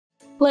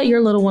Let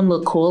your little one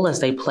look cool as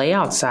they play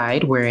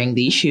outside wearing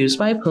these shoes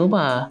by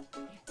Puma.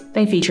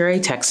 They feature a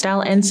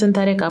textile and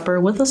synthetic upper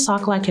with a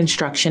sock-like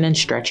construction and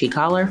stretchy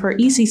collar for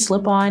easy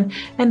slip-on,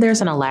 and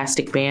there's an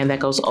elastic band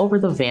that goes over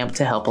the vamp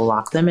to help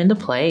lock them into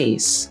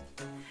place.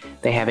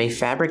 They have a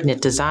fabric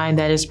knit design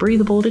that is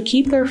breathable to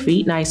keep their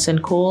feet nice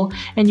and cool,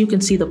 and you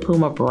can see the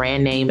Puma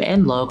brand name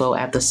and logo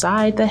at the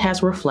side that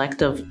has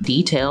reflective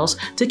details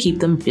to keep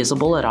them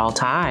visible at all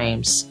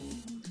times.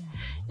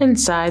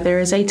 Inside,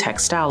 there is a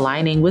textile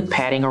lining with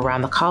padding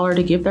around the collar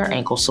to give their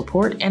ankle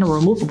support and a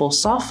removable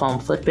soft foam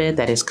footbed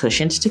that is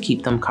cushioned to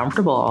keep them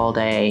comfortable all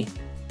day.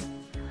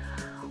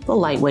 The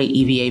lightweight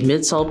EVA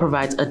midsole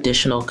provides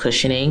additional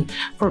cushioning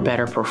for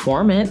better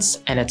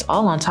performance, and it's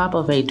all on top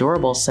of a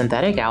durable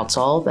synthetic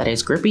outsole that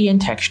is grippy and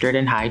textured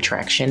in high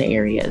traction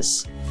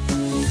areas.